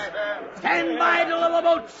gallansails! Stand by to level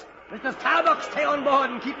boats! Mr. Starbuck, stay on board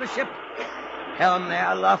and keep the ship. Helm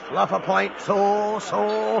there, luff a point. So.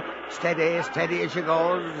 Steady as she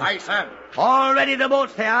goes. Aye, sir. All ready, the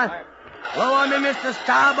boats there. Lower me, Mr.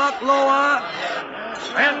 Starbuck, lower.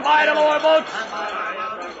 Stand by to lower boats!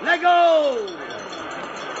 Let go!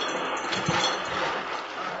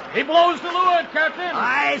 He blows to leeward, Captain!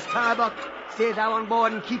 Aye, Starbuck. Stay down on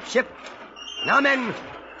board and keep ship. Now, men,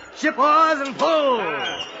 ship oars and pull.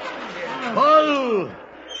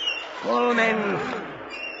 Pull, men.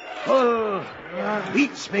 Pull.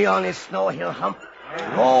 Reach me on his snow hill hump.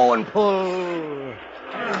 Row and pull.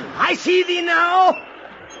 I see thee now.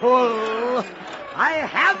 Pull. I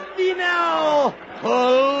have thee now.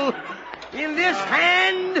 Pull. In this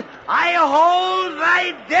hand I hold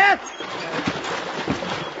thy death.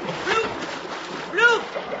 Look!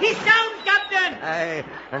 He's down, Captain! Aye,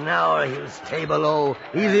 and now he'll stay below.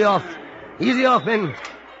 Easy off, men.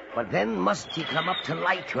 But then must he come up to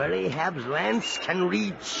light where Ahab's lance can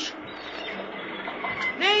reach.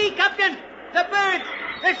 Nay, Captain! The birds!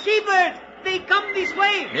 The seabirds! They come this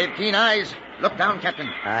way! They've keen eyes. Look down, Captain.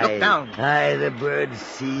 Look down. Aye, the birds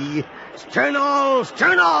see. Stern all,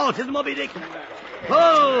 'tis Moby Dick.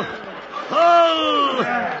 Pull!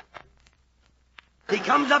 He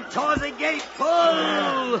comes up towards the gate.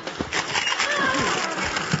 Pull!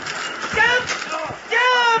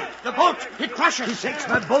 Jump! The boat! It crushes! He shakes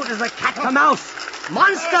my boat as a cat the mouse.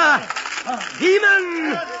 Monster!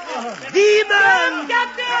 Demon!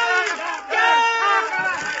 Captain!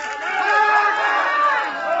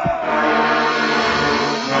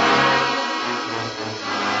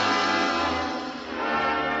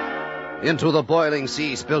 Into the boiling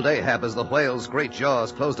sea spilled Ahab as the whale's great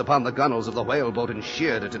jaws closed upon the gunwales of the whaleboat and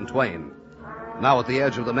sheared it in twain. Now at the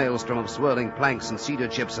edge of the maelstrom of swirling planks and cedar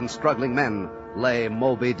chips and struggling men lay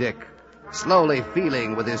Moby Dick, slowly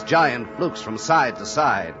feeling with his giant flukes from side to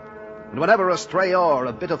side. And whenever a stray oar,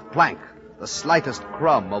 a bit of plank, the slightest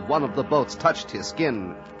crumb of one of the boats touched his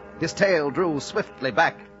skin, his tail drew swiftly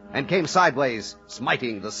back and came sideways,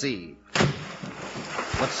 smiting the sea.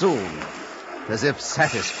 But soon, as if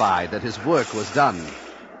satisfied that his work was done,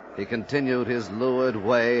 he continued his leeward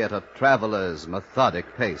way at a traveler's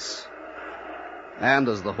methodic pace. And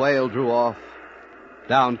as the whale drew off,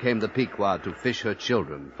 down came the Pequod to fish her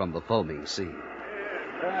children from the foaming sea.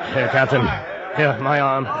 Here, Captain. Here, my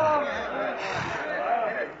arm.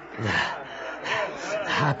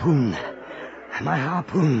 Harpoon. My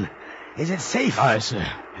harpoon. Is it safe? Aye, sir.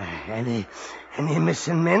 Any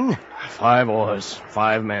missing men? 5 oars,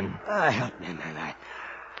 5 men. Help me, man.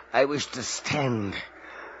 I wish to stand.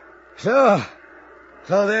 So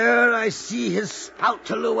there I see his spout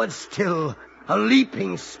to leeward still. A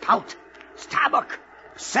leaping spout. Starbuck.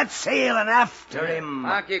 Set sail and after him.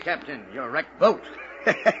 Hark ye, Captain. Your wrecked boat.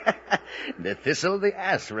 The thistle the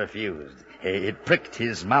ass refused. It pricked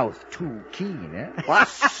his mouth too keen, eh? What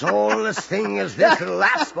soulless thing is this that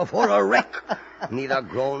laughs before a wreck? Neither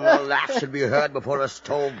groan nor laugh should be heard before a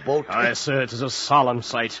stove boat. Aye, sir, it is a solemn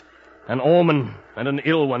sight. An omen and an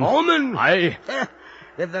ill one. Omen? Aye.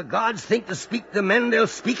 If the gods think to speak to men, they'll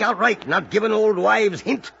speak outright, not give an old wives'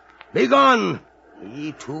 hint. Begone!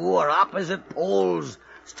 Ye two are opposite poles.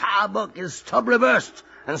 Starbuck is stub reversed,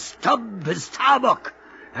 and stub is Starbuck.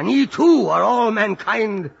 And ye two are all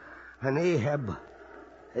mankind. And Ahab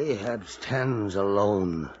stands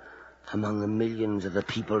alone among the millions of the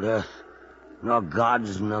peopled earth. Nor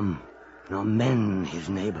gods nor men his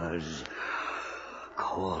neighbors.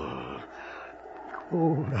 Cold,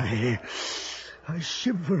 I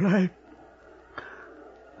shiver,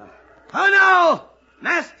 Oh, now!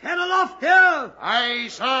 Mast head aloft here! Aye,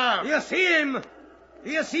 sir. Do you see him?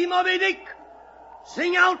 Do you see Moby Dick?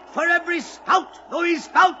 Sing out for every spout, though he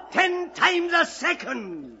spout 10 times a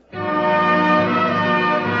second.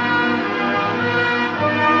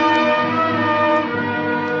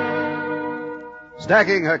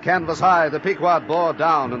 Stacking her canvas high, the Pequod bore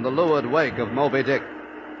down in the leeward wake of Moby Dick.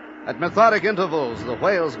 At methodic intervals, the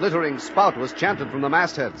whale's glittering spout was chanted from the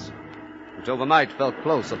mastheads, until the night fell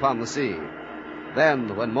close upon the sea.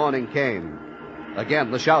 Then, when morning came,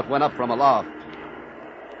 again the shout went up from aloft.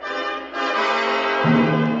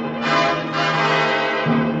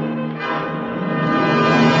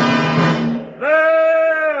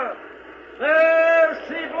 There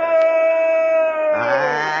she blows!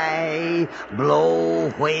 Aye, blow,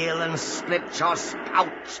 whale, and split your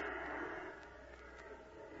spout.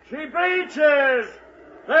 She breaches!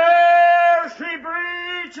 There she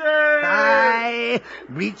breaches! Aye,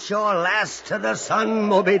 breach your last to the sun,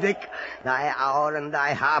 Moby Dick. Thy hour and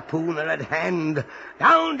thy harpoon are at hand.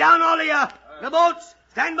 Down, all of you! The boats,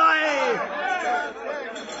 stand by!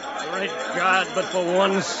 Great God, but for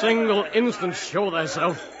one single instant show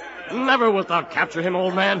thyself. Never wilt thou capture him,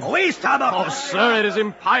 old man. Away, Starbuck! Oh, sir, it is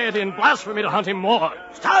impiety and blasphemy to hunt him more.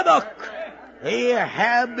 Starbuck!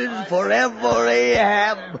 Ahab is forever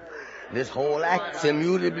Ahab. This whole act's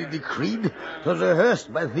immutably decreed. 'Twas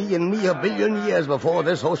rehearsed by thee and me 1 billion years before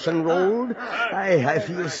this ocean rolled. I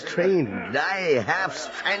feel strained, half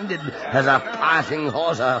stranded as a passing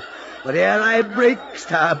hawser. But ere I break,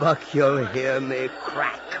 Starbuck, you'll hear me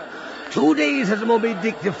crack. 2 days has Moby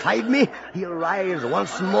Dick defied me. He'll rise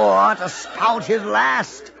once more to spout his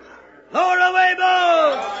last. Lower away,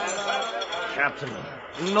 boats! Captain,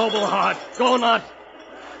 noble heart, go not.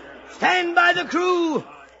 Stand by the crew.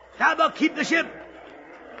 Starbuck, keep the ship.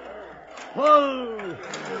 Pull,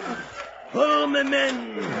 my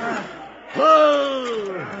men.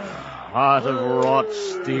 Pull. Heart of wrought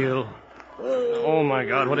steel. Oh, my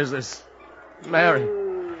God, what is this? Mary,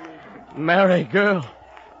 girl,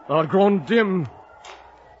 thou art grown dim.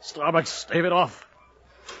 Starbuck, stave it off.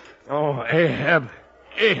 Oh, Ahab,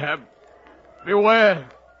 beware.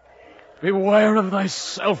 Beware of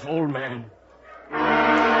thyself, old man.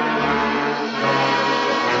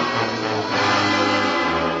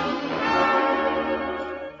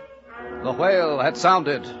 The whale had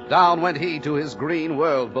sounded. Down went he to his green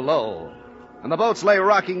world below. And the boats lay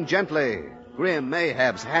rocking gently, grim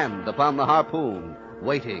Ahab's hand upon the harpoon,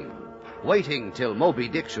 waiting till Moby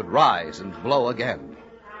Dick should rise and blow again.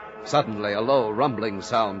 Suddenly a low rumbling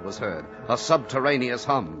sound was heard, a subterraneous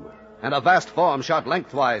hum, and a vast form shot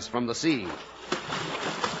lengthwise from the sea.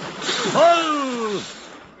 Pull!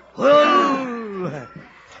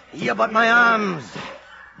 Here but my arms,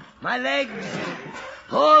 my legs.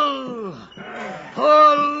 Pull!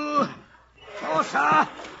 Closer!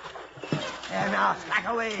 There now, slack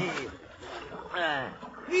away.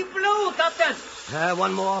 We blew, Captain.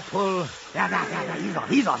 One more pull. There.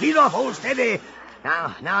 He's off. Hold steady.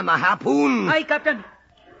 Now my harpoon. Aye, Captain.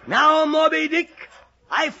 Now, Moby Dick,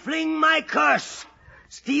 I fling my curse.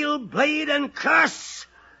 Steel blade and curse.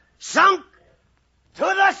 Sunk to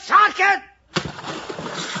the socket.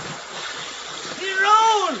 He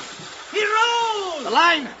rolls. He rolls! The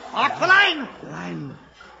line! Mark the line!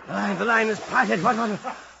 The line is parted.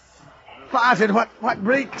 Parted. What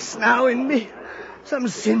breaks now in me? Some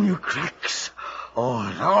sinew cracks.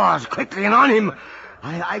 Oars, quickly and on him.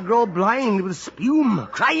 I grow blind with spume.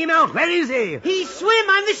 Cry him out. Where is he? He swim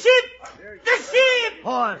on the ship! The ship!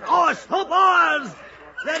 Oars, hope oars!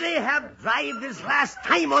 Let Ahab drive this last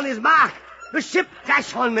time on his mark. The ship,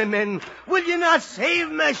 dash on, my men. Will you not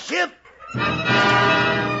save my ship?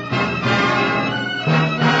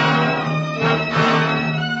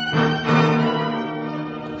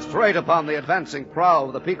 Straight upon the advancing prow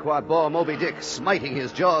of the Pequod bore Moby Dick, smiting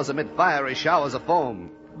his jaws amid fiery showers of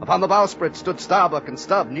foam. Upon the bowsprit stood Starbuck and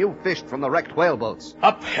Stubb, new fished from the wrecked whaleboats.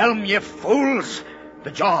 Up helm, ye fools!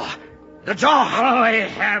 The jaw! Oh,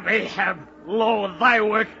 Ahab, lo, thy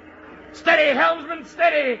work. Steady, helmsman,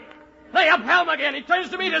 steady! Lay up helm again, he turns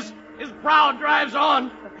to meet us. His prow drives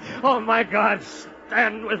on. Oh, my God,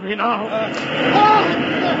 stand with me now.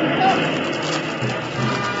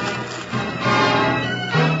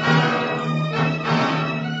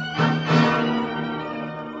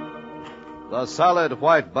 The solid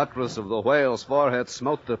white buttress of the whale's forehead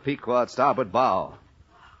smote the Pequod's starboard bow,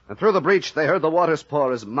 and through the breach they heard the waters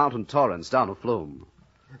pour as mountain torrents down a flume.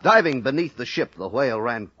 Diving beneath the ship, the whale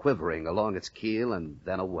ran quivering along its keel and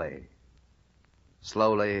then away.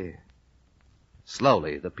 Slowly,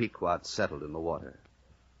 the Pequod settled in the water.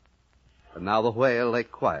 And now the whale lay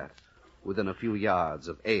quiet within a few yards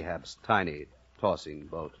of Ahab's tiny, tossing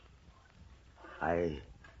boat. I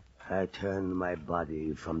turn my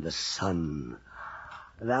body from the sun.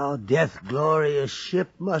 Thou death-glorious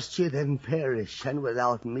ship, must ye then perish, and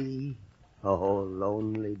without me? Oh,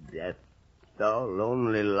 lonely death, thou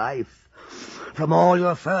lonely life. From all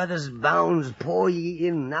your furthest bounds pour ye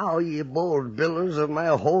in now, ye bold billows of my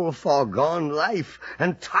whole foregone life,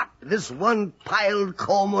 and top this one piled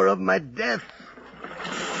comber of my death.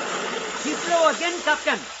 She blow again,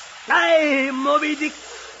 Captain. Aye, Moby Dick,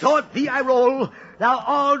 toward thee I roll, thou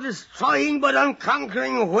all-destroying but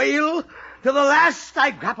unconquering whale. To the last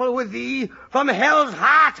I grapple with thee, from hell's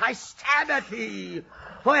heart I stab at thee.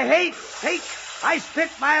 For hate's sake I spit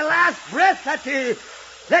my last breath at thee.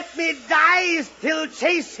 Let me die still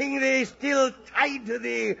chasing thee, still tied to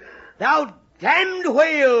thee, thou damned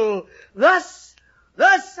whale. Thus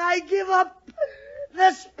I give up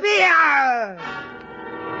the spear.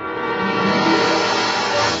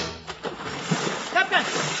 Captain,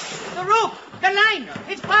 the rope, the line,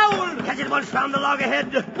 it's foul. Catch it once round the log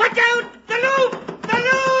ahead. Watch out, the loop, the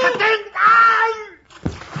loop. Captain, aye!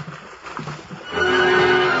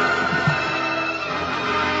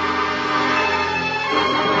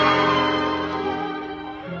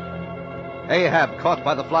 Ahab, caught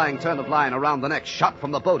by the flying turn of line around the neck, shot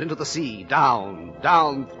from the boat into the sea,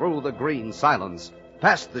 down through the green silence,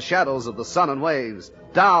 past the shadows of the sun and waves,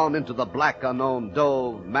 down into the black unknown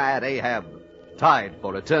dove mad Ahab, tied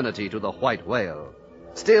for eternity to the white whale,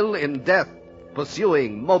 still in death,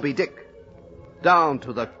 pursuing Moby Dick, down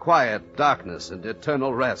to the quiet darkness and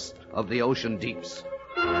eternal rest of the ocean deeps.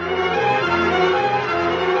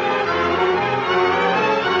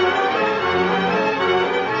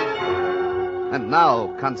 And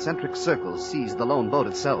now concentric circles seized the lone boat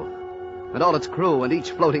itself, and all its crew, and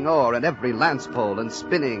each floating oar, and every lance pole, and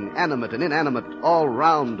spinning, animate and inanimate, all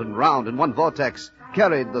round and round in one vortex,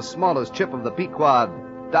 carried the smallest chip of the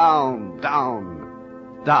Pequod down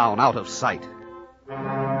out of sight.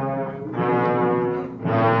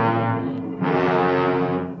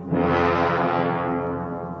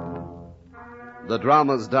 The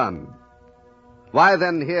drama's done. Why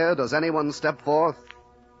then here does anyone step forth?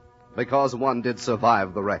 Because one did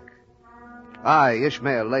survive the wreck. I,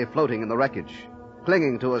 Ishmael, lay floating in the wreckage.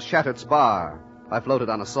 Clinging to a shattered spar, I floated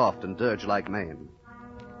on a soft and dirge-like main.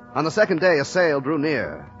 On the second day, a sail drew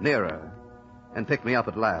nearer, and picked me up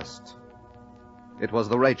at last. It was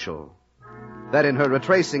the Rachel, that in her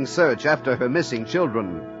retracing search after her missing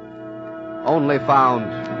children, only found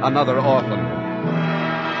another orphan.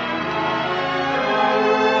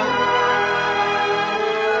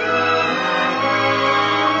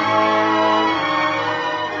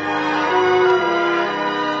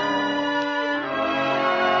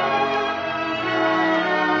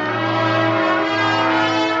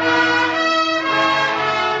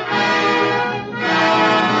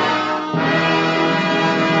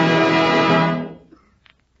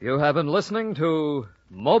 You have been listening to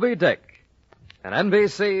Moby Dick, an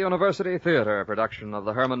NBC University Theater production of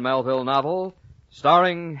the Herman Melville novel,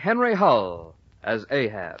 starring Henry Hull as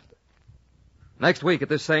Ahab. Next week at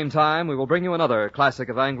this same time, we will bring you another classic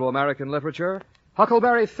of Anglo-American literature,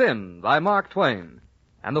 Huckleberry Finn by Mark Twain.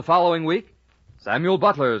 And the following week, Samuel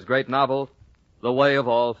Butler's great novel, The Way of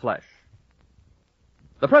All Flesh.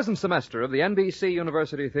 The present semester of the NBC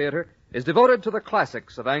University Theater is devoted to the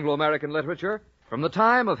classics of Anglo-American literature from the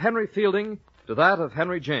time of Henry Fielding to that of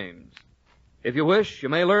Henry James. If you wish, you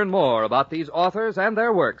may learn more about these authors and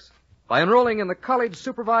their works by enrolling in the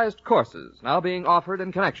college-supervised courses now being offered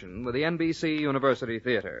in connection with the NBC University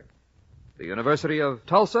Theater. The University of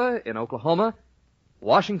Tulsa in Oklahoma,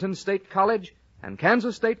 Washington State College, and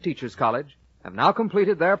Kansas State Teachers College have now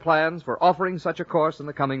completed their plans for offering such a course in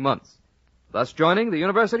the coming months, thus joining the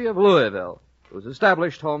University of Louisville, whose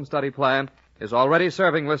established home study plan is already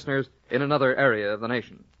serving listeners in another area of the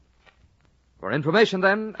nation. For information,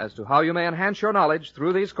 then, as to how you may enhance your knowledge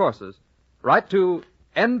through these courses, write to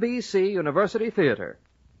NBC University Theater,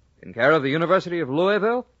 in care of the University of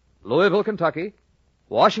Louisville, Louisville, Kentucky,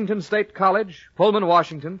 Washington State College, Pullman,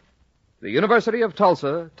 Washington, the University of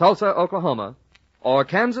Tulsa, Tulsa, Oklahoma, or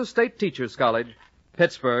Kansas State Teachers College,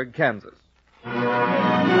 Pittsburgh, Kansas.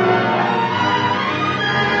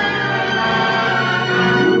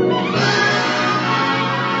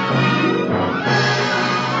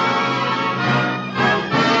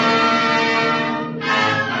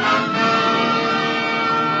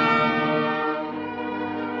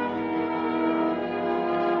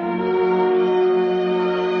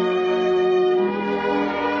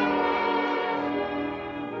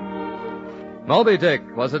 Moby Dick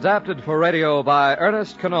was adapted for radio by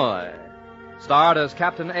Ernest Kenoy. Starred as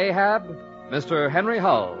Captain Ahab, Mr. Henry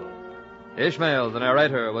Hull. Ishmael, the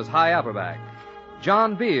narrator, was High Aberback.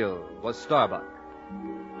 John Beale was Starbuck.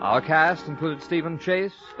 Our cast included Stephen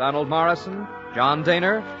Chase, Donald Morrison, John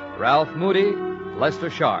Daner, Ralph Moody, Lester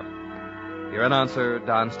Sharp. Your announcer,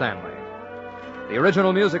 Don Stanley. The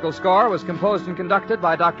original musical score was composed and conducted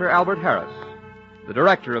by Dr. Albert Harris. The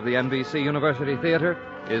director of the NBC University Theater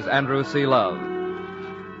is Andrew C. Love.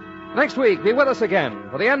 Next week, be with us again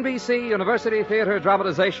for the NBC University Theater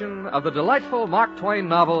dramatization of the delightful Mark Twain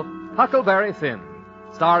novel Huckleberry Finn,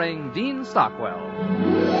 starring Dean Stockwell.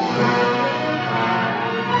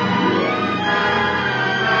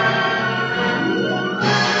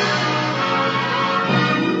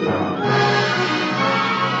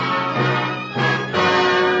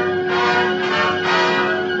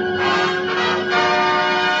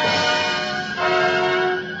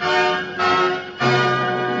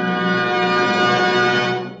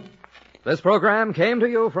 This program came to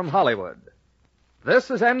you from Hollywood. This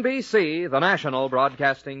is NBC, the national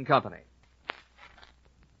broadcasting company.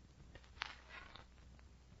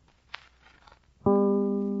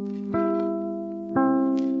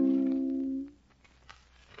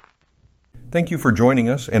 Thank you for joining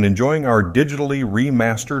us and enjoying our digitally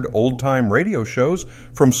remastered old-time radio shows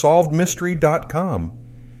from SolvedMystery.com.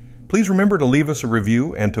 Please remember to leave us a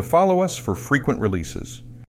review and to follow us for frequent releases.